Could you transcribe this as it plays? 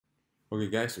Okay,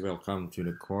 guys, welcome to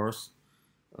the course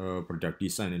Product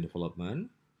Design and Development.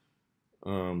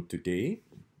 Today,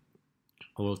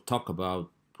 I will talk about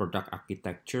product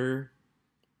architecture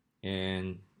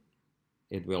and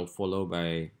it will follow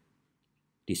by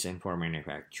design for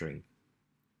manufacturing.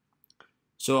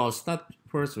 So, I'll start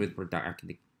first with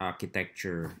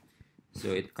architecture. So,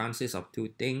 it consists of two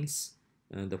things.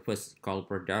 The first is called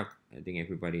product, I think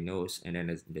everybody knows, and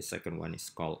then the second one is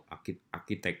called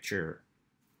architecture.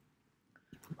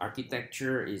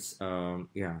 Architecture is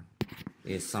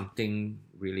something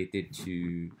related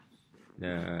to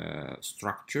the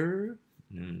structure,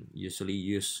 usually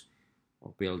used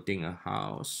for building a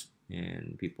house,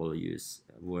 and people use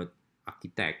the word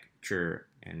architecture,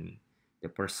 and the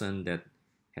person that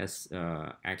has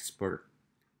expert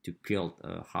to build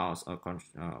a house or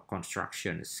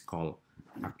construction is called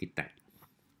architect.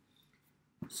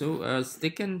 So it's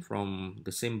taken from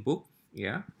the same book,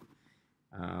 yeah,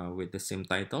 with the same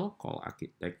title called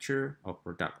architecture or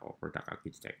product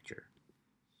architecture.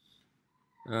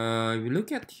 If you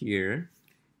look at here,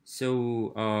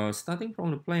 so starting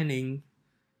from the planning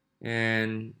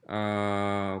and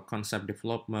concept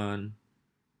development,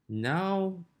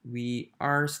 now we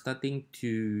are starting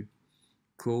to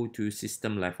go to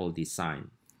system level design.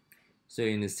 So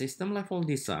in the system level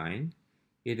design,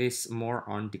 it is more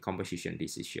on the composition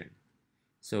decision.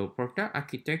 So product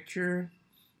architecture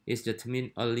is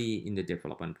determined early in the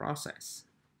development process.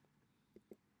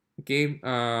 Okay,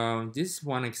 this is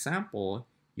one example.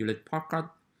 Hewlett Packard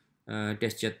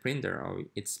DeskJet printer or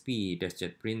HP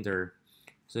DeskJet printer.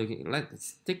 So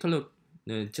let's take a look.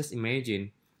 Just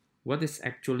imagine what is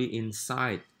actually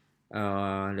inside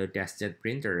the DeskJet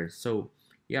printer. So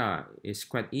yeah, it's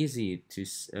quite easy to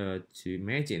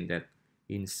imagine that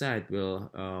inside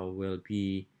will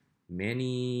be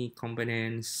many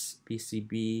components,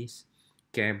 PCBs,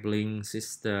 cabling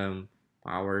system,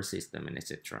 power system, and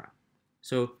etc.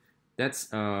 So that's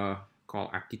called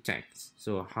architects.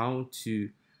 So how to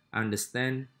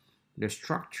understand the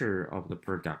structure of the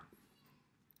product.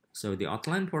 So the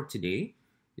outline for today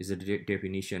is the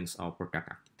definitions of product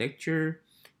architecture,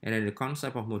 and then the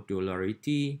concept of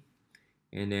modularity,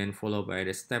 and then followed by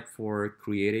the step for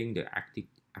creating the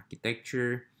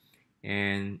architecture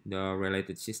and the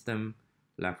related system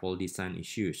level design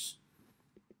issues.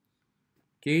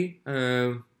 Okay,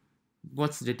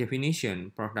 what's the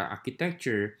definition? Product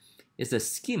architecture is a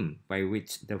scheme by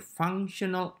which the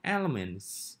functional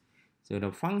elements,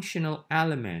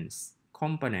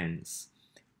 components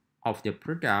of the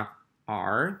product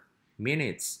are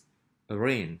managed,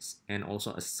 arranged, and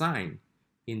also assigned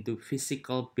into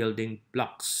physical building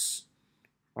blocks,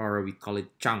 or we call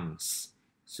it chunks.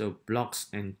 So blocks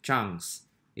and chunks,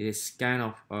 it is kind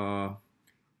of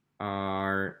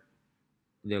are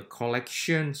the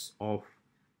collections of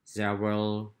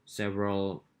several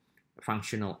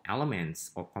functional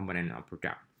elements or component of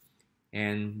product,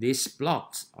 and these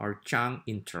blocks or chunk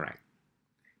interact.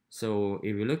 So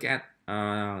if you look at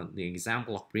the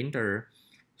example of printer,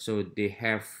 so they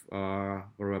have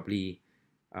probably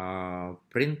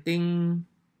printing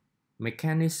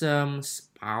mechanisms,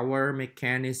 power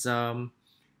mechanism,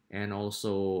 and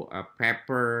also a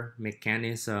paper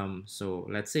mechanism. So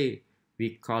let's say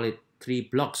we call it three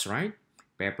blocks, right?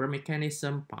 Paper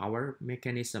mechanism, power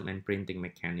mechanism, and printing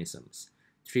mechanisms.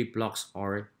 Three blocks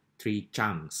or three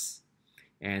chunks.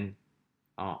 And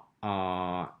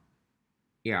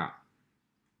yeah,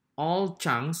 all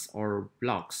chunks or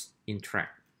blocks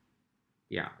interact.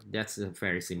 Yeah, that's a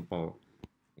very simple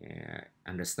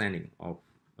understanding of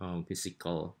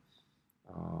physical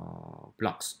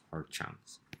blocks or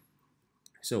chunks.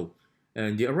 So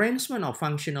the arrangement of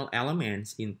functional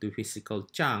elements into physical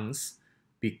chunks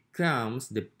becomes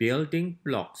the building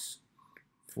blocks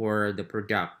for the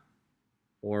product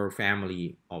or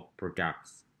family of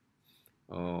products.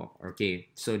 Okay,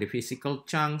 so the physical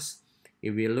chunks,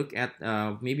 if we look at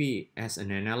maybe as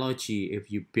an analogy,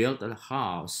 if you build a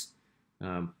house,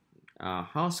 a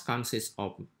house consists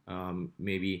of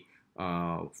maybe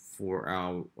yeah,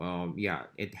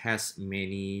 it has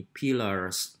many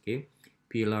pillars, okay,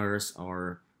 pillars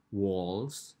or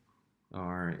walls,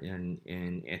 or and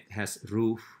it has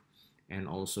roof and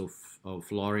also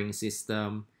flooring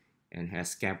system and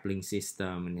has cabling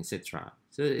system and etc.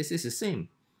 So this is the same.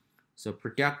 So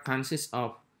product consists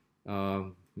of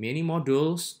many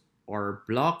modules or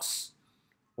blocks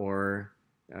or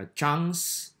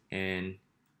chunks, and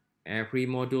every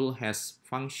module has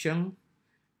function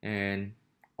and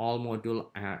all modules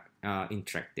are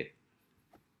interacted.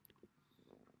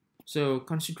 So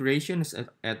considerations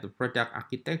at the product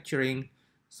architecturing.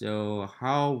 So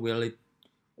how will it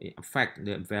affect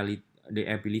the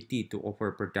ability to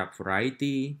offer product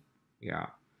variety? Yeah,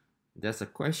 that's a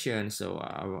question. So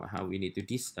how we need to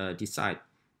decide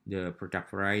the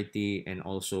product variety, and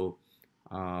also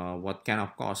what kind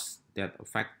of costs that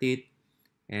affect it,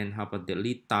 and how about the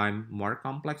lead time? More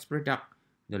complex product,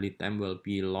 the lead time will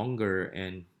be longer,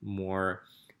 and more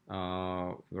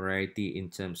variety in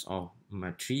terms of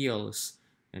materials,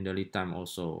 and the lead time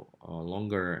also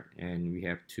longer, and we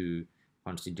have to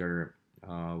consider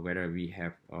whether we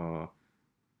have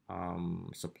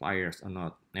suppliers or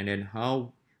not, and then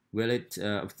how will it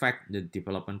affect the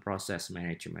development process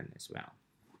management as well.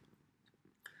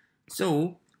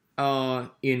 So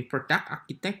in product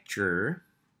architecture,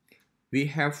 we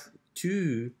have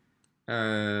two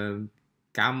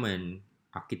common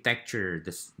architecture.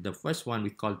 The first one we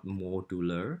call it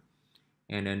modular,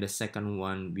 and then the second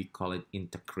one we call it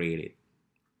integrated.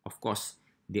 Of course,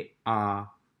 they are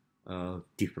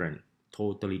different,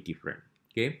 totally different.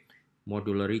 Okay,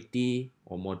 modularity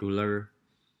or modular,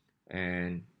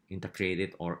 and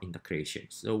integrated or integration.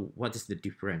 So what is the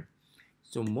difference?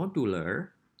 So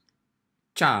modular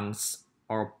chunks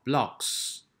or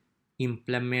blocks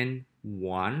implement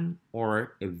one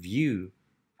or a few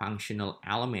functional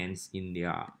elements in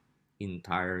their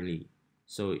entirely.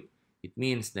 So it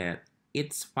means that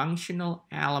its functional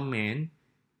element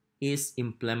is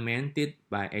implemented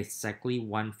by exactly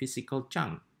one physical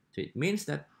chunk. So it means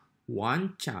that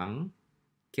one chunk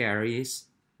carries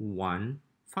one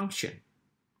function.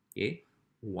 Okay,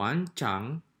 one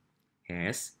chunk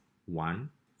has one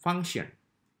function.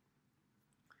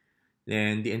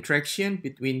 Then the interaction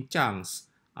between chunks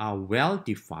are well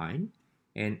defined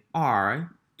and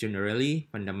are generally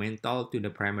fundamental to the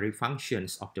primary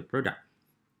functions of the product.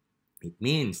 It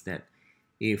means that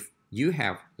if you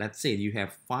have, let's say you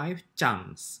have 5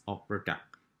 chunks of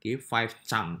product, okay, 5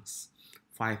 chunks,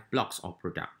 5 blocks of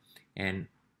product, and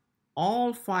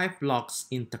all 5 blocks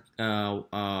it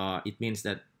means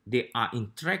that they are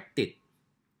interacted,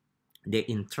 they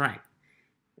interact,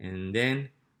 and then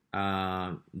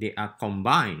they are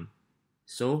combined,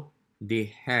 so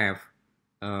they have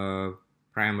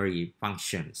primary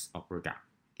functions of product.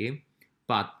 Okay,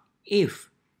 but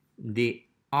if they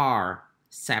are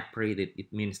separated,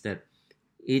 it means that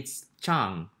each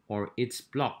chunk or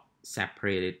each block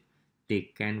separated,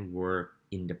 they can work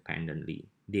independently,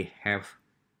 they have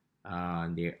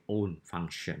their own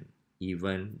function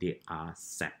even they are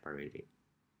separated.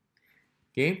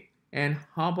 Okay, and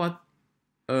how about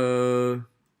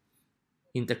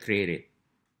integrated,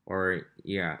 or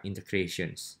yeah,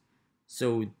 integrations?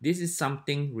 So this is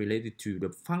something related to the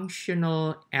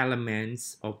functional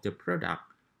elements of the product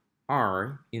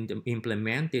are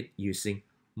implemented using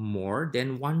more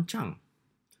than one chunk.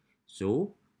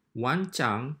 So one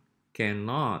chunk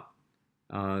cannot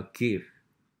give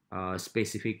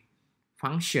specific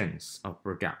functions of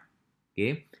product.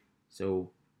 Okay,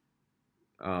 so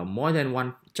more than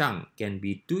one chunk can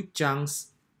be 2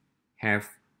 chunks have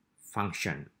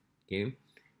function. Okay,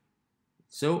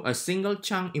 so a single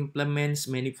chunk implements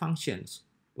many functions.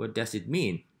 What does it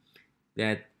mean?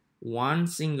 That one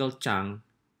single chunk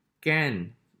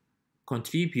can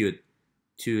contribute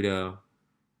to the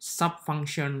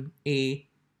subfunction A,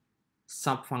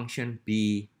 subfunction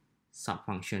B,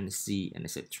 subfunction C, and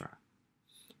etc.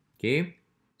 Okay,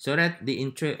 so that the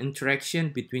interaction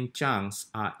between chunks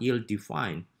are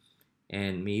ill-defined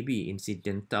and maybe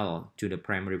incidental to the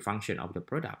primary function of the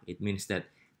product. It means that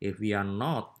if we are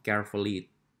not carefully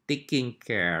taking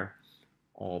care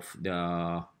of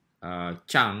the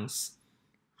chunks,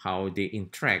 how they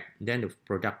interact, then the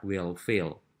product will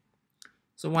fail.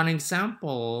 So one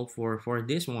example for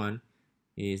this one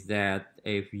is that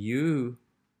if you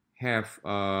have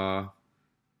a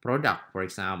product, for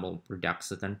example,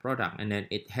 certain product, and then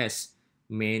it has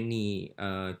many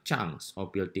chunks or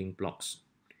building blocks.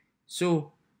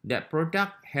 So that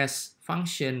product has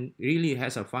function, really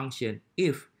has a function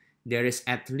if there is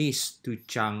at least 2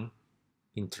 chunks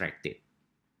interacted.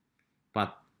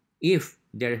 But if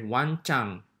there is one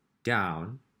chunk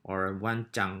down or one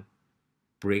chunk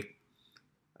break,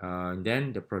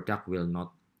 then the product will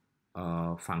not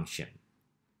function.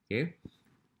 Okay,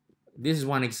 this is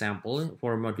one example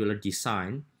for modular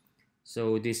design.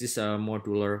 So this is a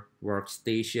modular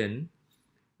workstation.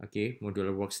 Okay,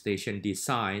 modular workstation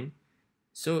design.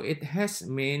 So it has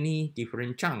many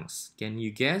different chunks. Can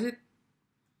you guess it?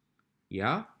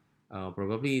 Yeah,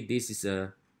 probably this is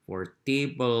a for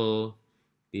table.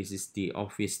 This is the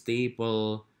office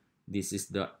table. This is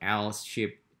the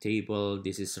L-shaped table.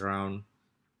 This is round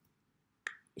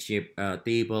shape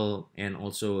table, and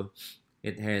also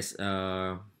it has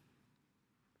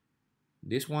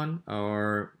this one,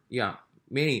 or yeah,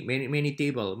 many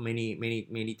table,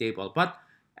 many table, but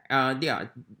they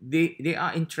are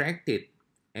interacted,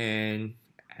 and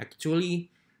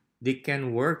actually they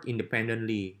can work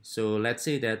independently. So let's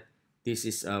say that this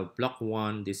is block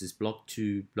 1, this is block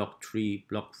 2, block 3,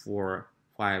 block 4,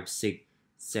 5, 6,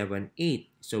 7, 8.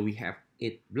 So we have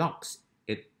 8 blocks.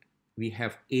 We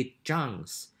have 8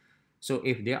 chunks. So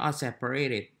if they are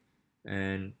separated,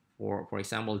 and for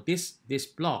example, this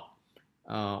block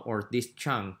or this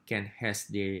chunk can has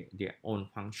their own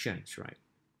functions, right?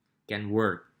 Can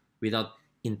work without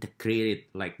integrated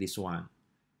like this one.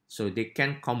 So they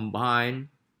can combine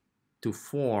to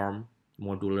form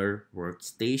modular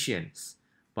workstations,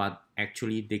 but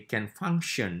actually they can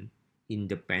function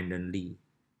independently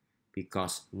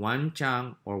because one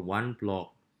chunk or one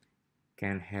block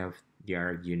can have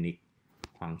their unique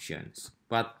functions.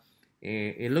 But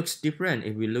it looks different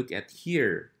if we look at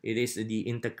here. It is the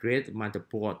integrated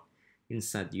motherboard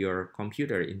inside your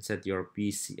computer, inside your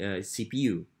PC,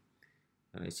 CPU.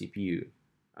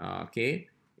 Okay,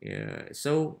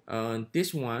 so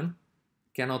this one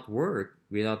cannot work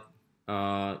without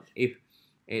if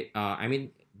it I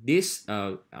mean this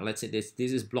let's say this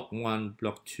is block 1,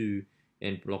 block 2,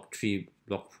 and block 3,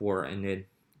 block 4, and then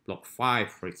block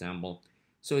 5, for example.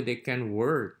 So they can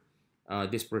work,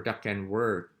 this product can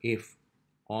work if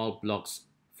all blocks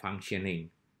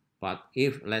functioning. But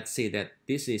if let's say that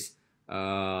this is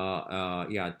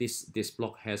yeah, this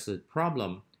block has a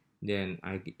problem, then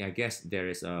I guess there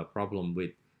is a problem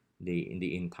with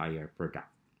the entire product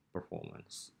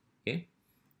performance. Okay,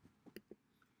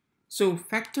 so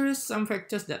some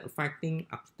factors that affecting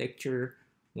architecture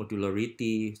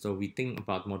modularity. So we think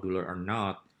about modular or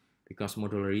not, because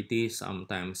modularity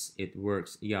sometimes it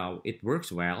works, yeah, it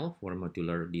works well for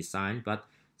modular design, but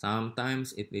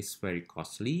sometimes it is very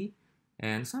costly,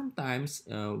 and sometimes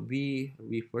we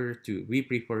prefer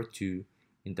to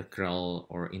integral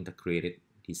or integrated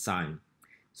design.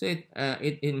 So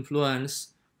it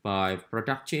influenced by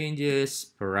product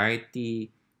changes,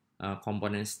 variety,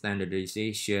 component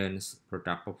standardizations,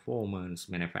 product performance,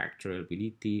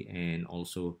 manufacturability, and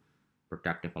also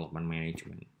product development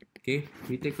management. Okay,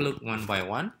 we take a look one by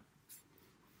one.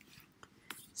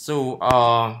 So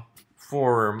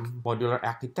for modular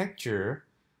architecture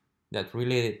that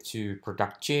related to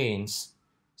product chains,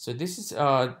 so this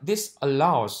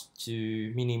allows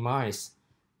to minimize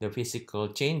the physical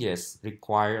changes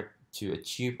required to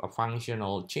achieve a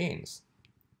functional change.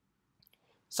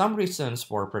 Some reasons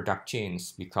for product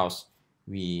change, because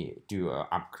we do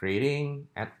upgrading,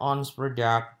 add-ons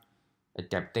product,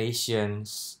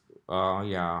 adaptations,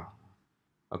 yeah,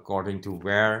 according to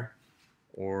where,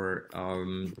 or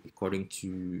according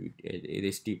to it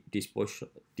is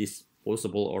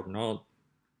disposable or not,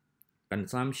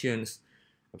 consumptions,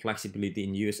 flexibility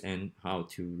in use, and how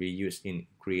to reuse in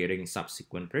creating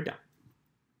subsequent product.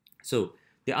 So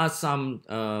there are some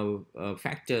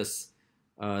factors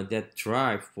that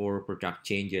drive for product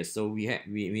changes. So we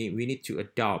need to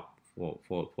adopt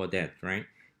for that, right?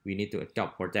 We need to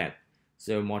adopt for that.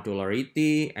 So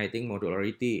modularity, I think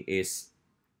modularity is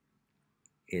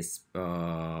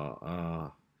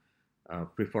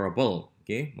preferable.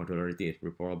 Okay, modularity is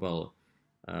preferable.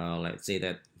 Let's say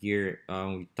that here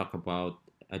we talk about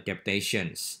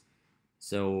adaptations.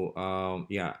 So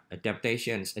yeah,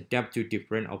 adaptations adapt to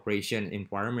different operation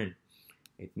environment.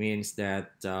 It means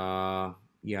that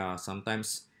yeah,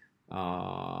 sometimes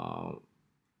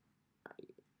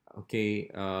okay,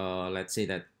 let's say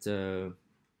that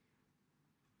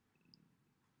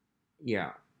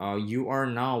yeah, you are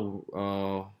now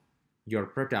your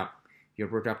product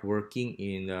working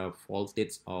in the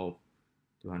voltage of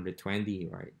 220,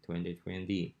 right?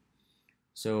 220.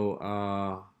 So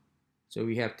so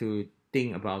we have to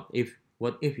think about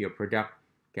what if your product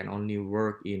can only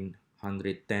work in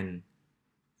 110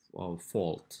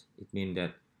 volt. It means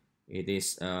that it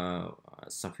is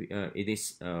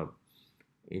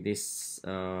it is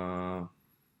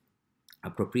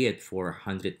appropriate for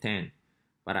 110,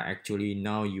 but actually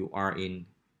now you are in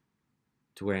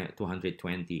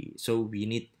 220. So we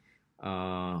need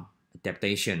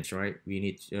adaptations, right? We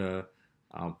need a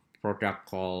product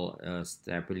called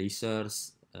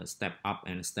stabilizers, step up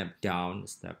and step down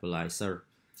stabilizer,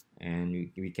 and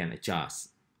we can adjust.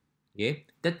 Okay,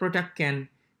 that product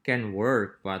can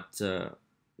work, but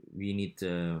we need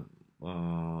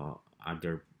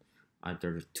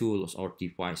other tools or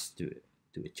device to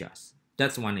adjust.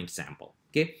 That's one example.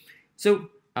 Okay, so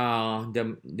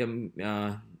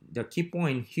the key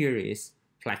point here is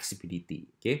flexibility.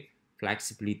 Okay,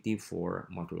 flexibility for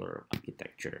modular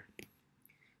architecture.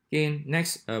 Okay,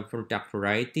 next, product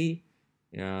variety.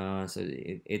 So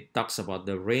it talks about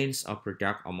the range of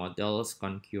product or models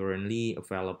concurrently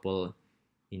available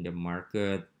in the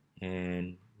market,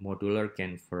 and modular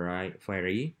can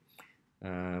vary.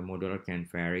 Modular can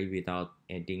vary without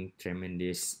adding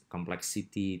tremendous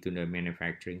complexity to the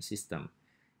manufacturing system.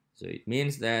 So it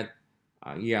means that,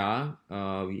 we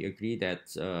agree that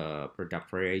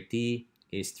product variety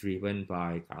is driven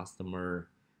by customer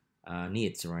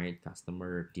needs, right?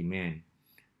 Customer demand,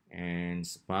 and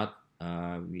but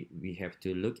we have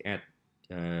to look at,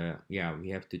 we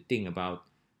have to think about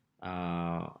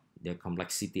the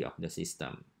complexity of the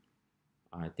system.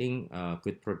 I think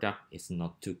good product is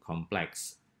not too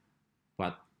complex,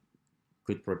 but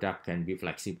good product can be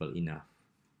flexible enough.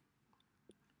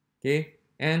 Okay,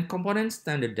 and component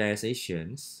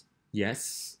standardizations,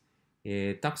 yes,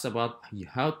 it talks about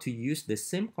how to use the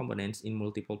same components in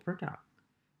multiple products.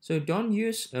 So don't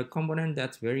use a component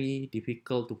that's very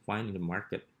difficult to find in the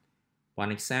market.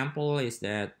 One example is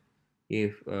that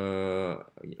if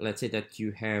let's say that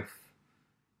you have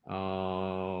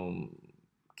um,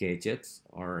 gadgets,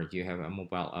 or you have a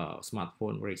mobile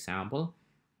smartphone, for example,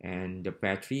 and the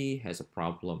battery has a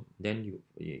problem, then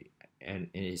and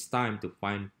it's time to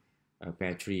find a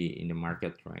battery in the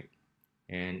market, right?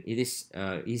 And it is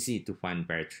easy to find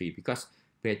battery because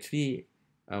battery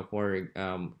for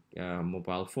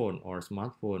mobile phone or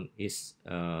smartphone is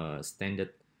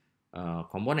standard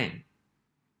component.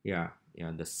 Yeah,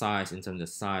 the size, in terms of the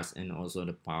size, and also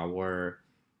the power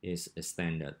is a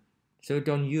standard. So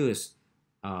don't use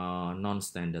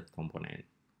non-standard component.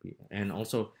 And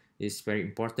also it's very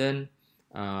important,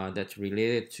 that's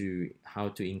related to how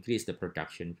to increase the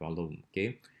production volume.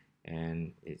 Okay,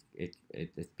 and it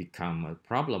become a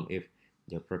problem if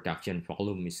the production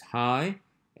volume is high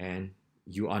and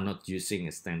you are not using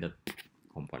a standard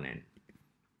component.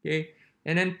 Okay,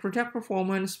 and then product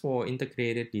performance for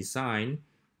integrated design,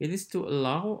 it is to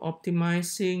allow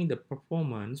optimizing the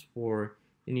performance for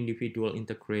an individual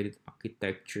integrated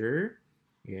architecture.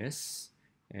 Yes,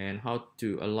 and how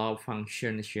to allow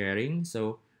function sharing.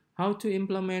 So how to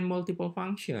implement multiple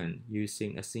function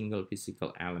using a single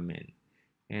physical element,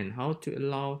 and how to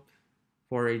allow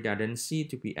for redundancy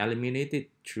to be eliminated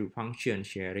through function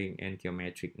sharing and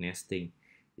geometric nesting.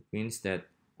 It means that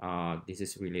this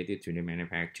is related to the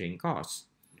manufacturing cost.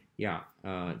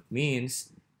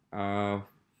 Means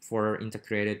for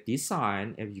integrated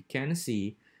design, if you can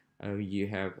see, you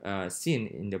have seen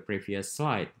in the previous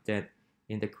slide that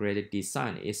integrated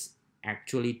design is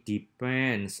actually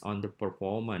depends on the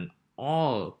performance,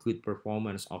 all good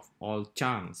performance of all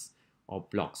chunks or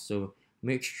blocks. So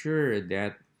make sure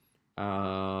that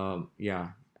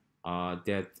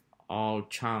that all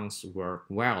chunks work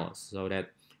well so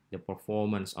that the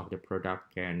performance of the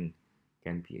product can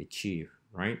be achieved,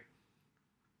 right?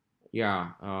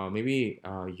 Maybe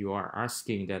you are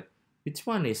asking that which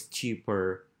one is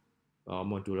cheaper,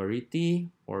 modularity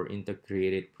or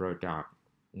integrated product,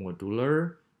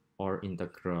 modular or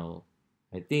integral?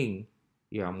 I think,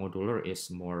 modular is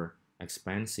more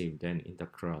expensive than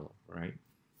integral, right?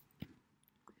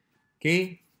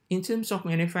 Okay, in terms of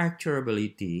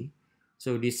manufacturability,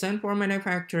 so design for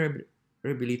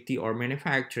manufacturability or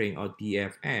manufacturing, or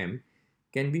DFM,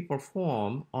 can be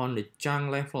performed on the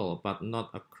chunk level but not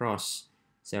across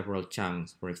several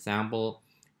chunks. For example,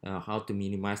 how to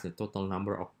minimize the total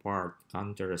number of part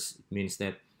counters. It means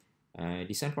that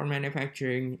design for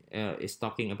manufacturing is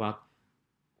talking about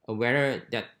whether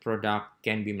that product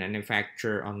can be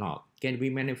manufactured or not. Can be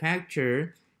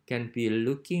manufactured, can be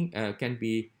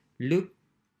looked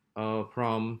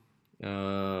from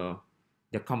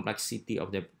the complexity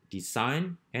of the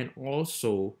design, and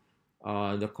also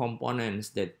the components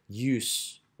that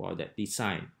use for that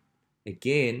design.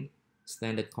 Again,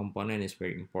 standard component is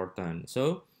very important.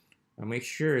 So make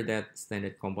sure that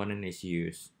standard component is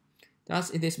used. Thus,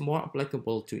 it is more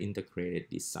applicable to integrated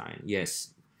design.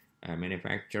 Yes,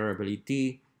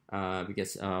 manufacturability,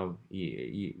 because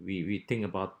we think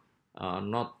about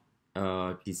not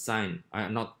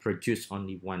not produce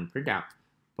only one product,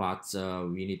 but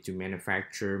we need to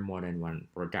manufacture more than one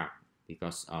product,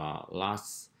 because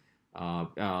last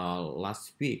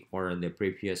week or in the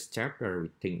previous chapter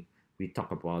we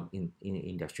talk about in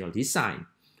industrial design.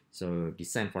 So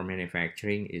design for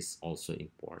manufacturing is also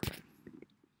important.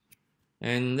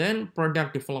 And then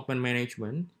product development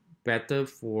management, better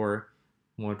for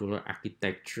modular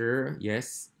architecture.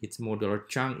 Yes, its modular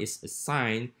chunk is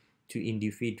assigned to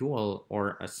individual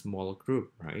or a small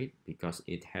group, right? Because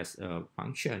it has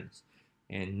functions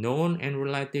and known and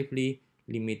relatively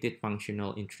limited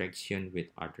functional interaction with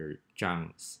other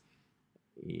chunks.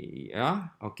 Yeah,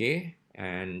 okay.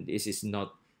 And this is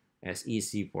not as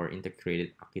easy for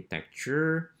integrated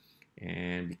architecture,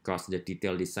 and because the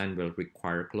detailed design will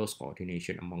require close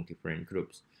coordination among different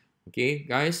groups. Okay,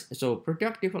 guys, so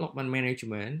product development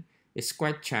management is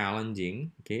quite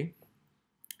challenging. Okay,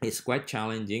 it's quite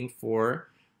challenging for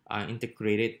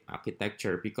integrated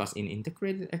architecture, because in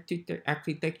integrated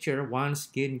architecture, once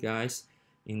again, guys,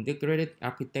 integrated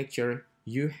architecture,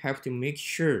 you have to make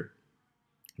sure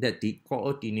that the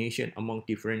coordination among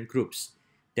different groups,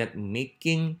 that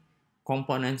making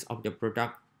components of the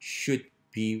product should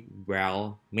be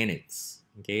well managed.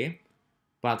 Okay,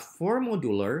 but for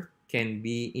modular can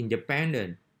be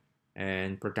independent,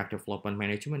 and product development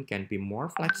management can be more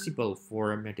flexible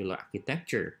for modular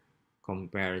architecture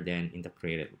compared than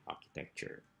integrated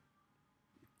architecture.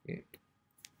 Okay.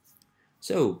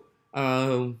 So,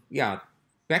 yeah,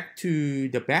 back to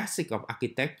the basic of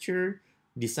architecture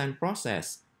design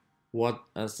process. What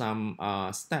are some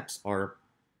steps or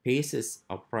phases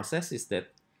of processes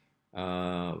that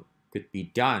uh, could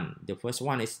be done? The first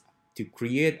one is to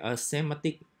create a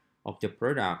schematic of the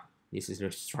product. This is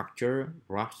the structure,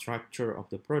 rough structure of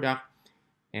the product,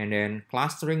 and then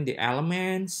clustering the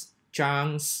elements,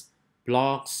 chunks,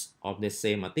 blocks of the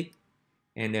schematic,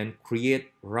 and then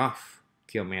create rough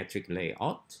geometric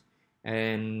layout,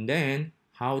 and then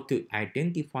how to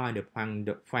identify the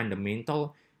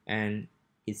fundamental and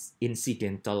its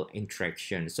incidental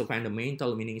interaction. So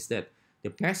fundamental means that the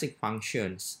basic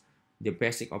functions, the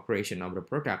basic operation of the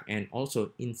product, and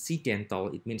also incidental,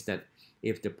 it means that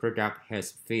if the product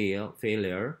has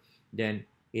failure, then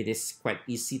it is quite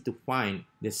easy to find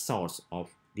the source of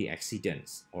the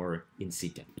accidents or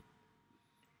incident.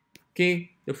 Okay,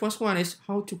 the first one is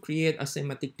how to create a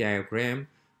schematic diagram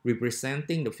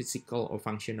representing the physical or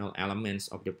functional elements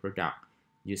of the product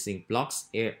using blocks,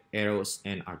 arrows,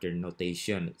 and other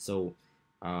notation. So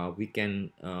we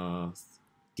can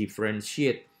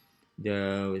differentiate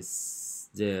the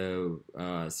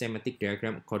schematic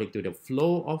diagram according to the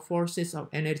flow of forces of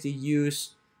energy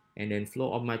use, and then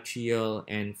flow of material,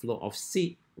 and flow of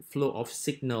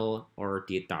signal or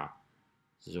data.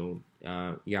 So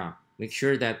yeah, make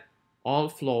sure that all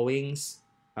flowings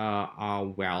are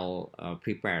well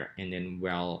prepared and then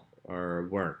well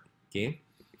worked. Okay,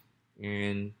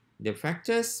 and the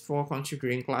factors for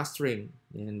considering clustering,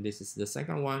 and this is the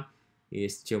second one,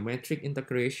 is geometric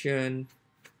integration,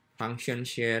 function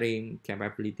sharing,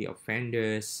 capability of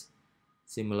vendors,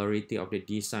 similarity of the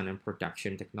design and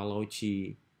production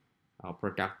technology,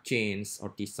 product chains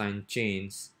or design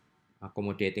chains,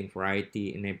 accommodating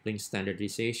variety, enabling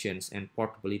standardizations, and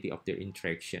portability of their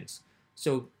interactions.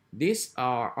 So these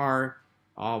are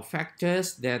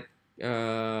factors that,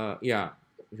 yeah,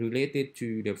 related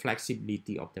to the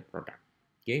flexibility of the product.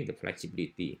 Okay, the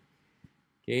flexibility.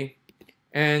 Okay,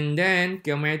 and then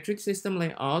geometric system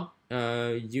layout.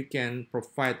 You can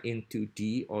provide in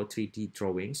 2D or 3D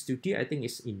drawings. 2D I think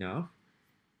is enough,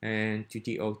 and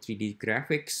 2D or 3D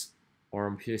graphics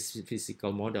or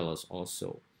physical models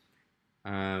also.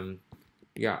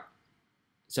 Yeah,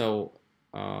 so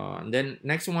then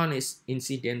next one is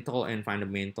incidental and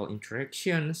fundamental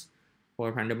interactions.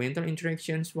 For fundamental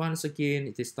interactions, once again,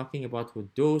 it is talking about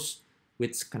those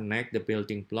which connect the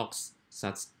building blocks,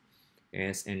 such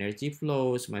as energy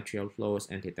flows, material flows,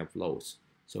 and data flows.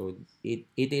 So it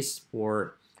is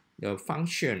for the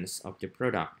functions of the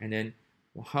product. And then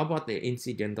how about the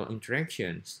incidental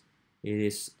interactions? It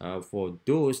is for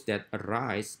those that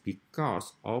arise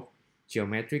because of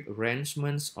geometric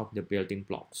arrangements of the building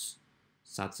blocks,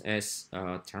 such as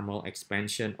thermal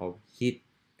expansion of heat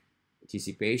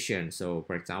dissipation. So,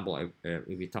 for example, if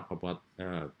we talk about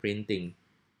printing,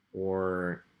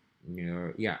 or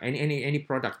yeah, any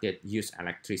product that use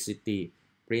electricity,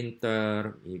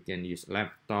 printer, you can use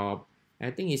laptop.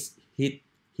 I think it's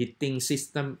heating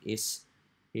system is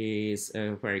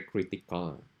very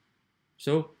critical.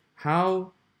 So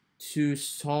how to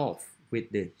solve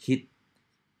with the heat,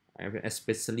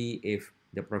 especially if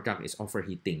the product is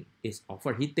overheating. It's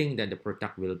overheating, that the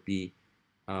product will be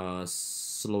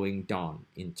slowing down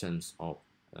in terms of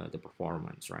the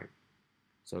performance, right?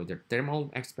 So the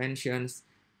thermal expansions,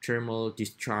 thermal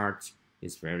discharge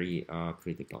is very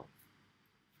critical.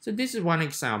 So this is one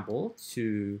example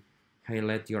to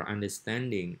highlight your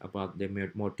understanding about the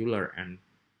modular and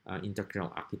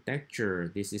integral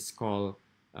architecture. This is called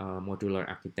modular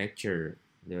architecture.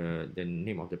 The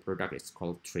name of the product is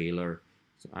called trailer.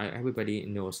 So everybody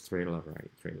knows trailer, right?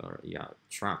 Trailer, yeah,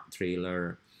 truck,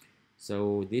 trailer.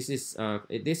 So this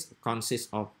consists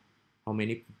of how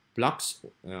many blocks?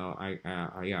 I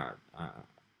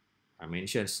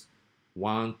mentioned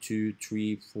 1, 2,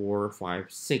 3, 4, 5,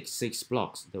 6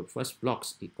 blocks. The first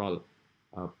blocks we call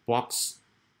box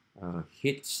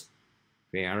hitch,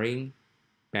 bearing,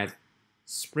 bed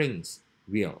springs,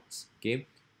 wheels. Okay,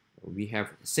 we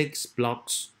have 6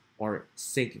 blocks or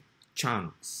 6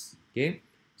 chunks. Okay,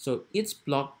 so each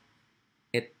block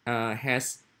it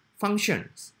has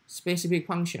functions, specific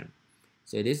function.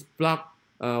 So this block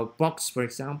box, for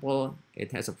example,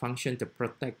 it has a function to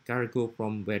protect cargo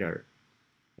from weather.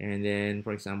 And then,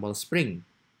 for example, spring,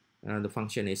 the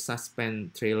function is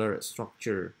suspend trailer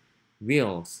structure,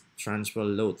 wheels, transfer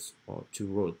loads or to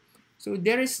road. So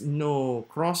there is no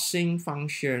crossing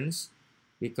functions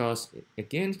because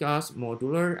again, guys,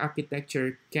 modular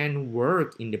architecture can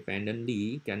work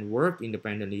independently,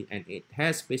 and it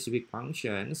has specific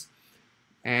functions,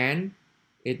 and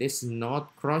it is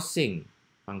not crossing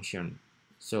function.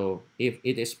 So if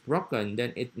it is broken,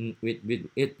 then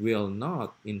it will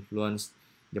not influence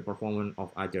the performance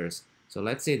of others. So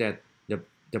let's say that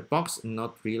the box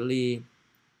not really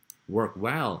work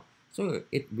well, so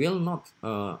it will not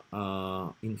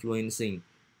influencing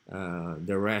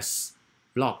the rest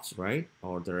blocks, right,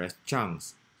 or the rest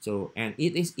chunks. So and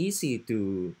it is easy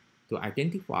to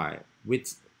identify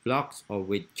which blocks or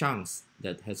which chunks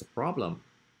that has a problem,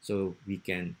 so we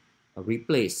can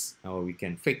replace or we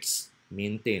can fix,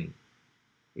 maintain.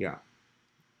 Yeah,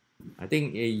 I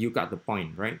think you got the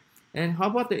point, right? And how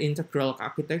about the integral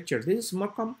architecture? This is more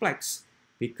complex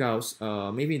because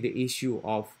maybe the issue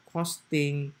of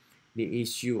costing, the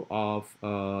issue of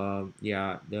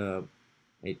yeah, the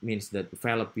it means the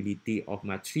availability of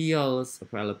materials,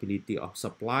 availability of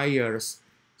suppliers.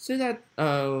 So that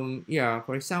yeah,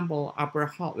 for example, upper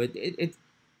half it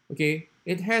okay,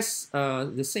 it has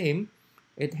the same.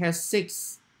 It has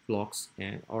 6 blocks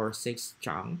and or 6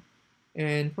 chunks,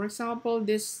 and for example,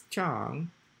 this chunk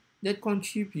that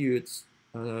contributes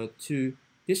to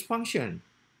this function.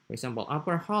 For example,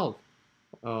 upper half,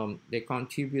 they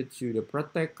contribute to the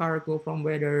protect cargo from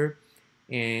weather,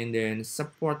 and then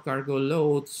support cargo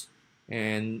loads,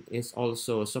 and it's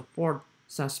also support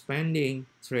suspending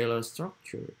trailer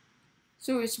structure.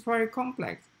 So it's very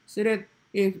complex. So that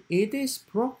if it is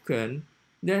broken,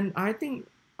 then I think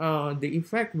the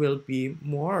effect will be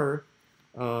more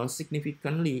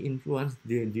significantly influence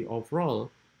the overall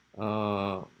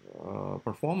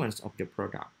performance of the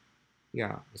product.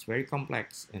 Yeah, it's very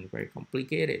complex and very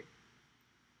complicated.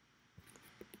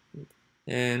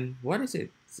 And what is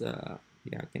it?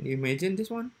 Yeah, can you imagine this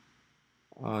one?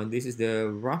 This is the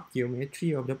rough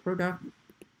geometry of the product.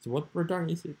 So what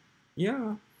product is it?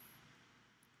 Yeah,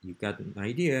 you got an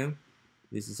idea.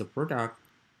 This is a product,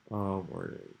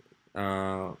 or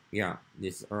yeah,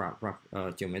 this is a rough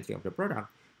geometry of the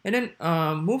product. And then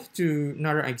move to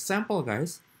another example,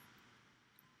 guys.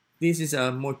 This is a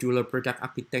modular product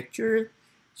architecture.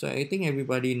 So I think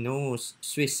everybody knows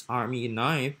Swiss Army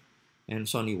knife and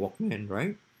Sony Walkman,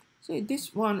 right? So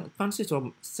this one consists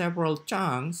of several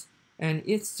chunks, and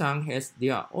each chunk has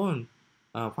their own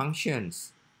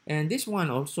functions. And this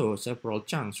one also several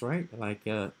chunks, right? Like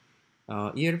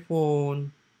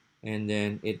earphone, and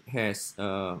then it has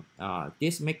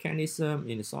this mechanism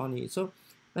in Sony. So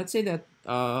let's say that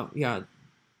yeah,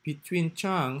 between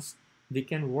chunks they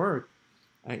can work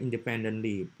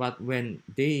independently, but when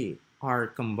they are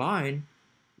combined,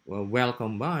 well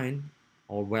combined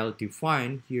or well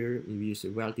defined, here we use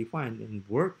well defined and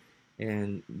work,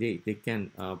 and they can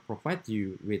provide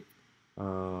you with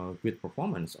good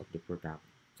performance of the product.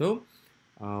 So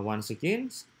once again,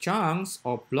 chunks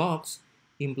or blocks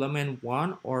implement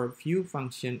one or few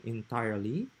functions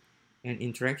entirely. An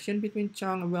interaction between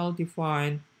chunks well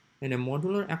defined, and a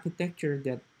modular architecture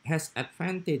that has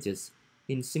advantages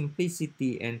in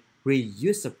simplicity and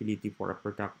reusability for a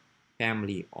product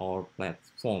family or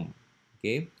platform.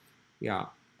 Okay, yeah.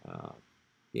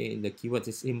 Okay, the keyword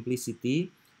is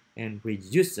simplicity and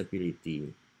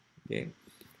reusability. Okay,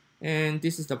 and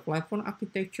this is the platform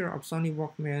architecture of Sony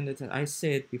Walkman that I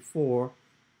said before.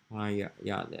 Yeah,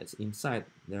 yeah, that's inside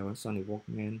the Sony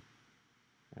Walkman.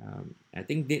 I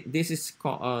think this is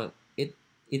called it.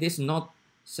 It is not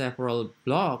several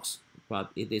blocks,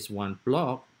 but it is one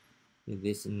block. It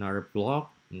is another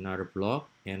block,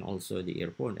 and also the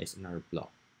earphone is another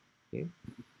block. Okay.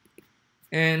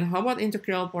 And how about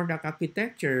integral product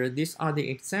architecture? These are the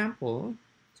example.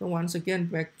 So once again,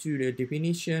 back to the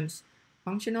definitions.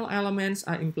 Functional elements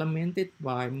are implemented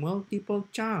by multiple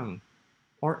chunks,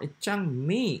 or a chunk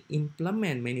may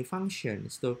implement many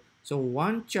functions. So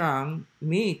one chunk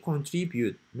may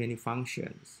contribute many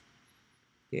functions.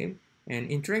 Okay, and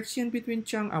interaction between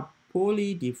chunks are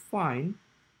poorly defined.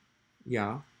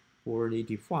 Yeah, poorly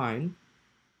defined.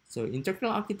 So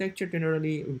integral architecture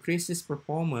generally increases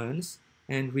performance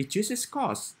and reduces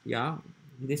cost. Yeah,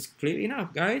 it is clear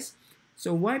enough, guys.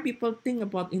 So why people think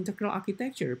about integral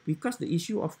architecture? Because the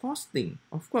issue of costing.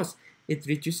 Of course, it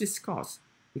reduces cost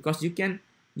because it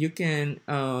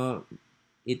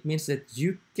means that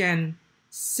you can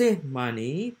save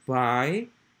money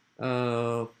by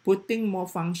putting more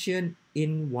function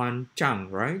in one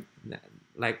chunk, right?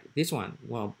 Like this one.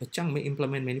 Well, a chunk may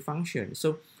implement many functions.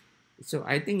 So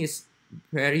I think it's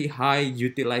very high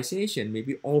utilization,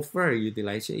 maybe over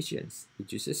utilizations,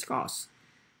 reduces cost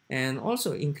and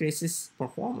also increases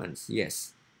performance.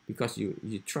 Yes, because you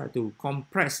try to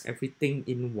compress everything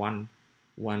in one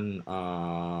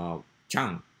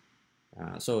chunk.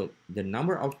 So the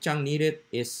number of chunk needed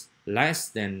is less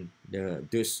than the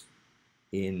those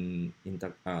in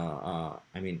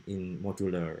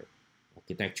modular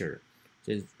architecture.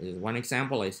 So one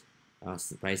example is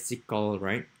bicycle,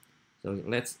 right? So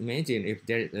let's imagine if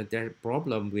there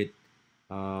problem with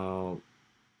uh,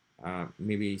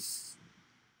 maybe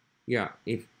yeah,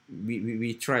 if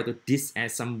we try to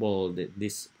disassemble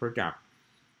this product,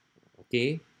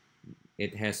 okay,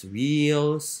 it has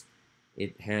wheels,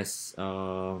 it has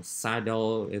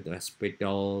saddle, it has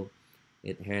pedal,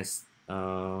 it has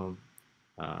I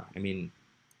mean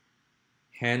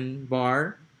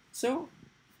handbar. So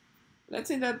let's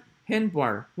say that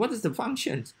handbar, what is the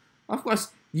functions? Of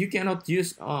course, you cannot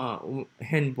use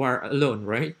handbar alone,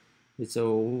 right?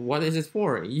 So what is it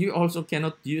for? You also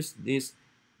cannot use these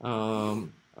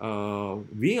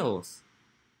wheels.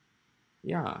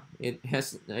 Yeah,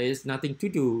 it's nothing to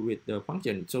do with the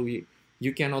function. So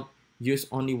you cannot use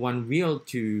only one wheel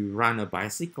to run a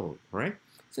bicycle, right?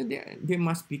 So they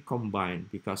must be combined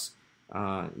because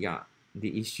yeah,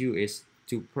 the issue is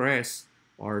to press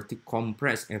or to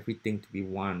compress everything to be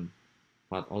one,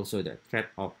 but also the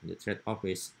trade-off. The trade-off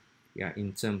is yeah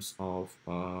in terms of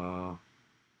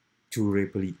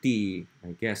durability.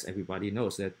 I guess everybody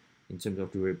knows that in terms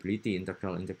of durability,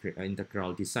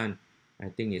 integral design, I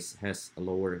think it has a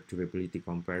lower durability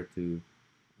compared to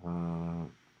uh,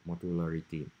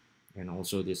 modularity. And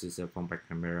also, this is a compact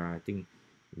camera. I think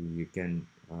you can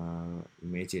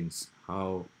imagine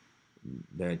how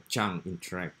the chunk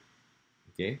interact.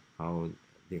 Okay, how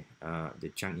the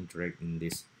chunk interact in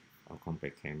this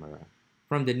compact camera.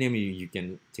 From the name, you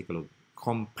can take a look.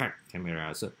 Compact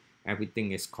camera. So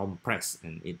everything is compressed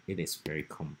and it is very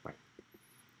compact.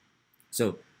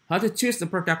 So how to choose the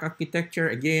product architecture?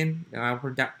 Again,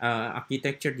 product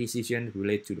architecture decision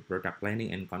relate to the product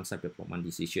planning and concept development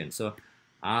decision. So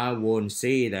I won't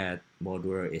say that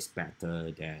modular is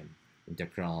better than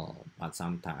integral, but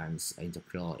sometimes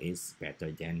integral is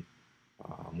better than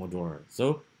modular.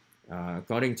 So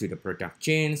according to the product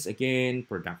chains, again,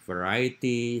 product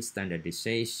variety,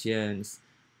 standardizations,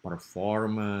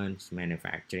 performance,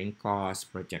 manufacturing costs,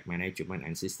 project management,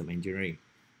 and system engineering.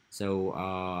 So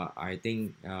I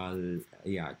think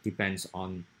yeah, depends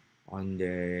on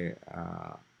the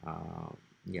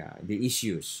yeah the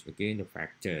issues. Okay, the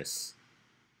factors.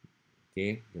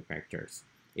 Okay, the factors.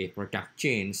 A product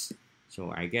change,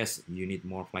 so I guess you need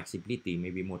more flexibility.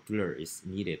 Maybe modular is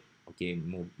needed. Okay,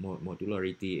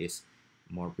 modularity is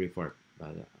more preferred,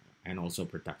 but and also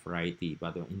product variety.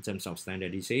 But in terms of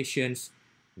standardizations,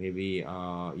 maybe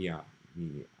yeah,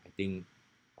 I think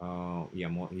yeah,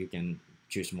 more you can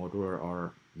choose modular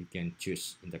or you can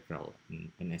choose integral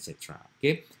and etc.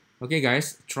 Okay, okay,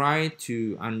 guys, try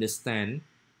to understand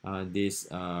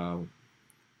these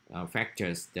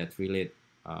factors that relate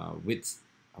which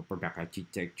product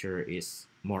architecture is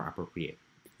more appropriate.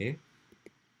 Okay,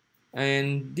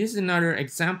 and this is another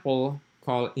example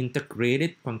called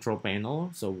integrated control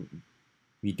panel. So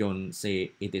we don't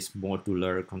say it is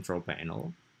modular control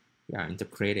panel. Yeah,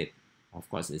 integrated. Of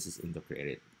course, this is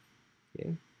integrated.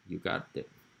 Okay, you got the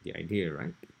idea,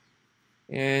 right?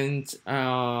 And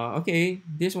okay,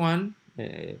 this one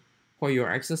for your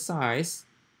exercise.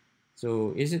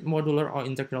 So is it modular or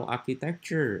integral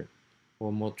architecture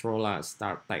for Motorola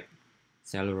StarTech,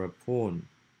 cellular phone,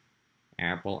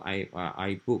 Apple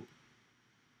iBook,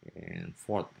 and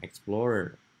Ford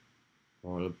Explorer,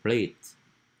 rollerblade?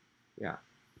 Yeah,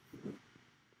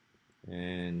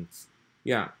 and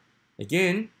yeah,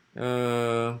 again,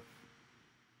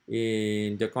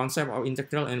 in the concept of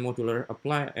integral and modular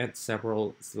apply at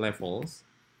several levels.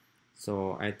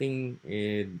 So I think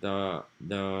the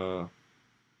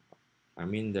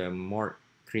more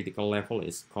critical level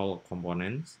is called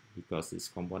components because this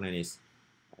component is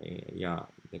yeah,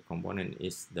 the component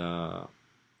is the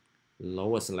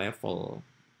lowest level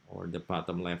or the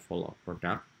bottom level of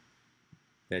product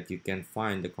that you can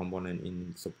find the component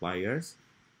in suppliers.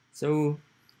 So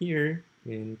here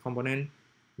in component,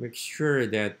 make sure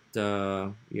that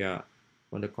yeah,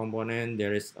 on the component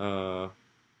there is a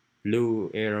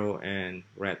blue arrow and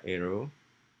red arrow.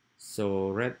 So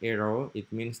red arrow,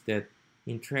 it means that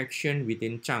interaction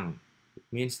within chunk. It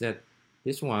means that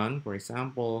this one, for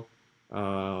example,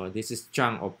 this is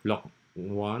chunk of block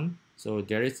 1. So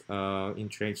there is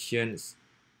interactions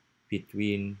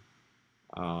between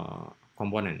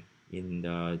component in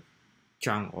the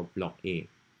chunk of block A.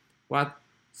 But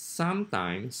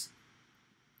sometimes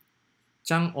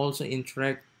chunk also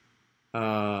interact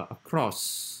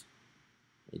across.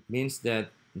 It means that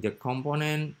the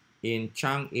component in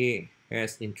chunk A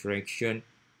has interaction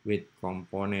with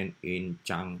component in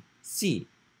chunk C.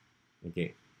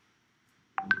 Okay,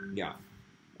 yeah.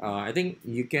 I think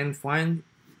you can find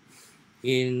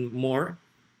in more.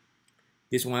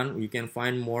 This one you can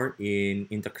find more in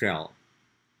integral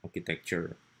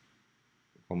architecture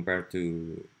compared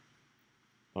to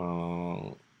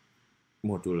uh,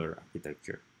 modular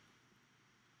architecture.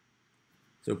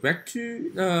 So back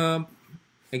to the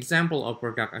example of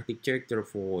product architecture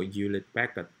for Hewlett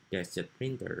Packard desktop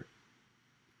printer.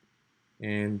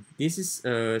 And this is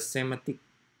a schematic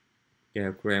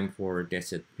diagram for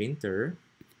desktop printer.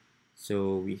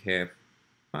 So we have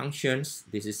functions.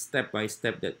 This is step by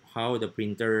step that how the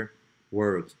printer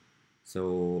works.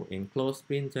 So enclosed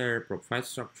printer, provide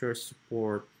structure,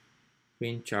 support,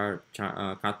 print chart,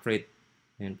 cartridge,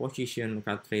 and position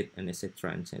cartridge, and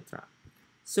etc. etc.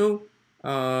 So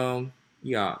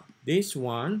yeah, this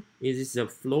one is the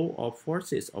flow of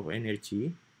forces of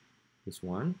energy. This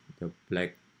one, the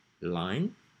black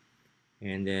line,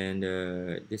 and then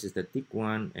this is the thick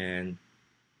one, and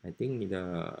I think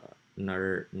the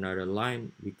another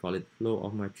line we call it flow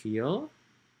of material.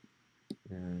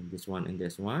 This one and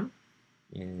this one,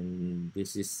 and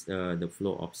this is the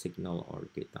flow of signal or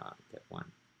data. That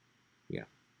one, yeah,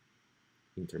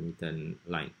 intermittent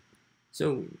line.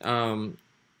 So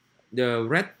the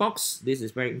red box, this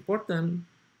is very important.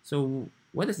 So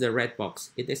what is the red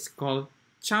box? It is called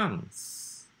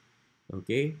chunks.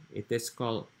 Okay, it is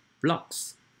called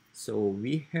blocks. So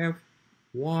we have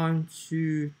 1,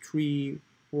 2, 3,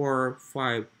 4,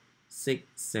 5, 6,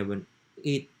 7,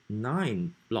 8,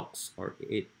 9 blocks, or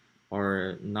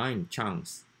 9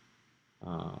 chunks.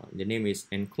 The name is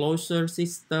enclosure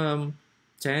system,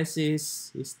 chassis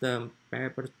system,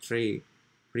 paper tray,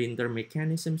 printer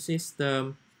mechanism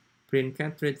system, print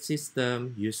cartridge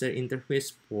system, user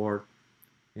interface port,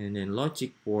 and then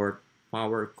logic port,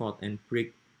 power cord and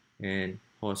brick, and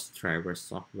host driver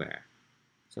software.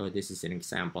 So this is an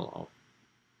example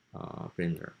of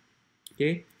printer.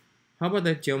 Okay, how about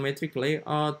the geometric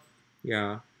layout?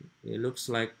 Yeah, it looks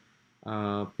like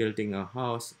building a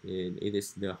house. It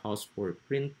is the house for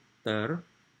printer,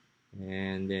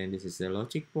 and then this is the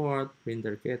logic port,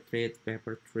 printer cartridge,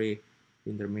 paper tray,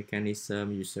 printer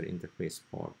mechanism, user interface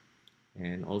port,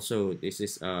 and also this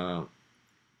is yeah,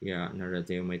 another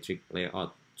geometric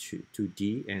layout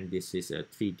 2D, and this is a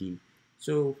 3D.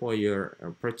 So for your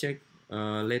project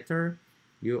later,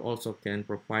 you also can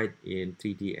provide in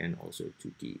 3D and also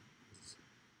 2D.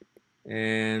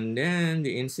 And then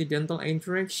the incidental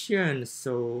interactions.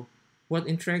 So what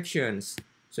interactions?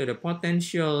 So the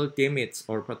potential damage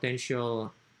or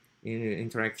potential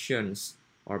interactions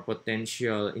or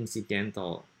potential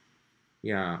incidental.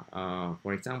 Yeah,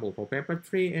 for example, for paper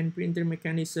tray and printer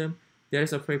mechanism,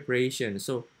 there's a preparation.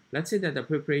 So let's say that the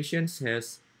preparations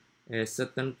has a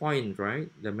certain point, right?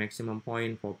 The maximum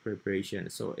point for preparation.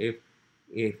 So if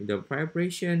the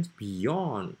preparations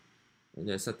beyond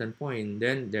the certain point,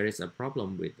 then there is a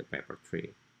problem with the paper tray.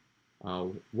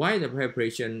 Why the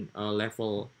preparation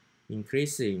level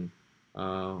increasing?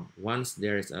 Once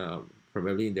there's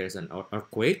probably there's an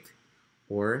earthquake,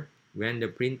 or when the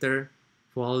printer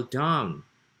fall down.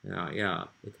 Yeah,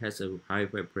 it has a high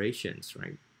vibrations,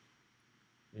 right?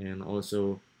 And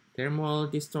also thermal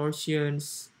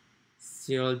distortions,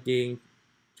 shielding,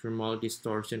 thermal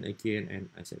distortion again, and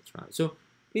etc. So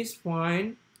please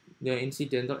find the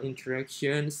incidental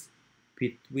interactions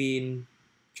between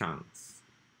chunks.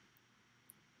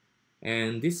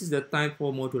 And this is the type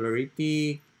for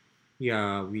modularity.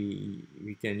 Yeah, we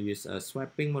can use a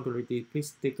swapping modularity.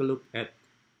 Please take a look at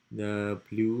the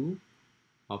blue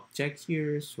object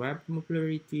here, swap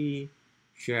modularity,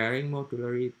 sharing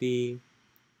modularity,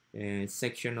 and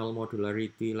sectional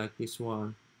modularity like this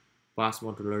one, bus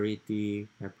modularity,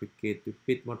 fabricate to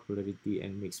fit modularity,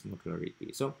 and mixed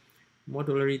modularity. So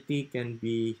modularity can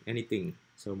be anything.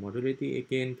 So modularity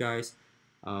again, guys,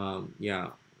 yeah,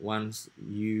 once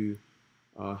you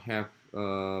have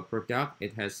a product,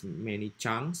 it has many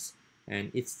chunks,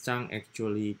 and each chunk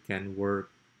actually can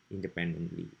work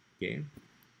independently. Okay.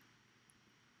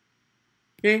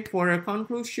 Okay, for our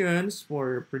conclusions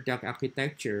for product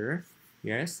architecture,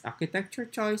 Yes, architecture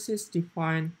choices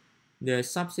define the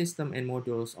subsystem and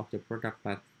modules of the product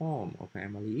platform of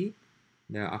family.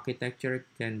 The architecture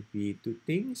can be two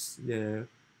things, the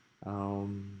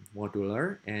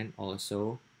modular and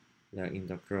also the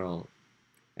integral.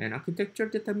 And architecture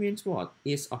determines what?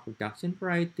 Ease of production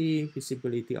variety,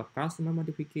 visibility of customer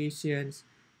modifications,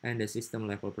 and the system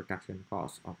level production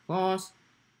cost. Of course,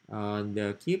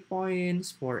 the key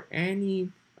points for any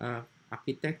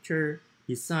architecture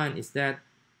design is that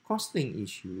costing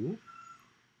issue,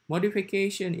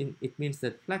 modification, it means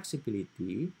that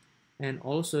flexibility, and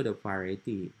also the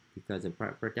variety, because the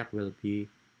product will be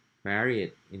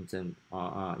varied in term,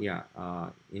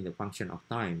 in the function of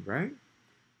time, right?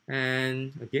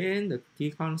 And again, the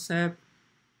key concept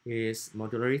is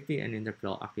modularity and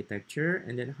integral architecture,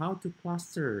 and then how to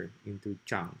cluster into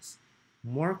chunks.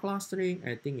 More clustering,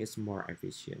 I think, is more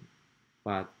efficient.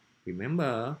 But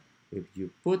remember, if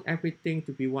you put everything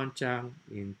to be one chunk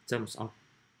in terms of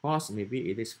cost,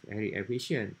 maybe it is very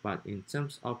efficient. But in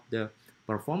terms of the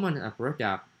performance of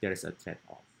product, there is a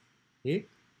trade-off. Okay?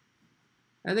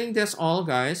 I think that's all,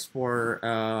 guys, for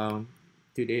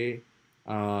today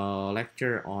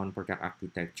lecture on product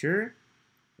architecture.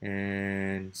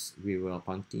 And we will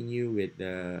continue with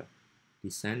the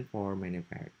design for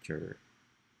manufacture.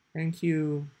 Thank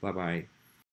you. Bye bye.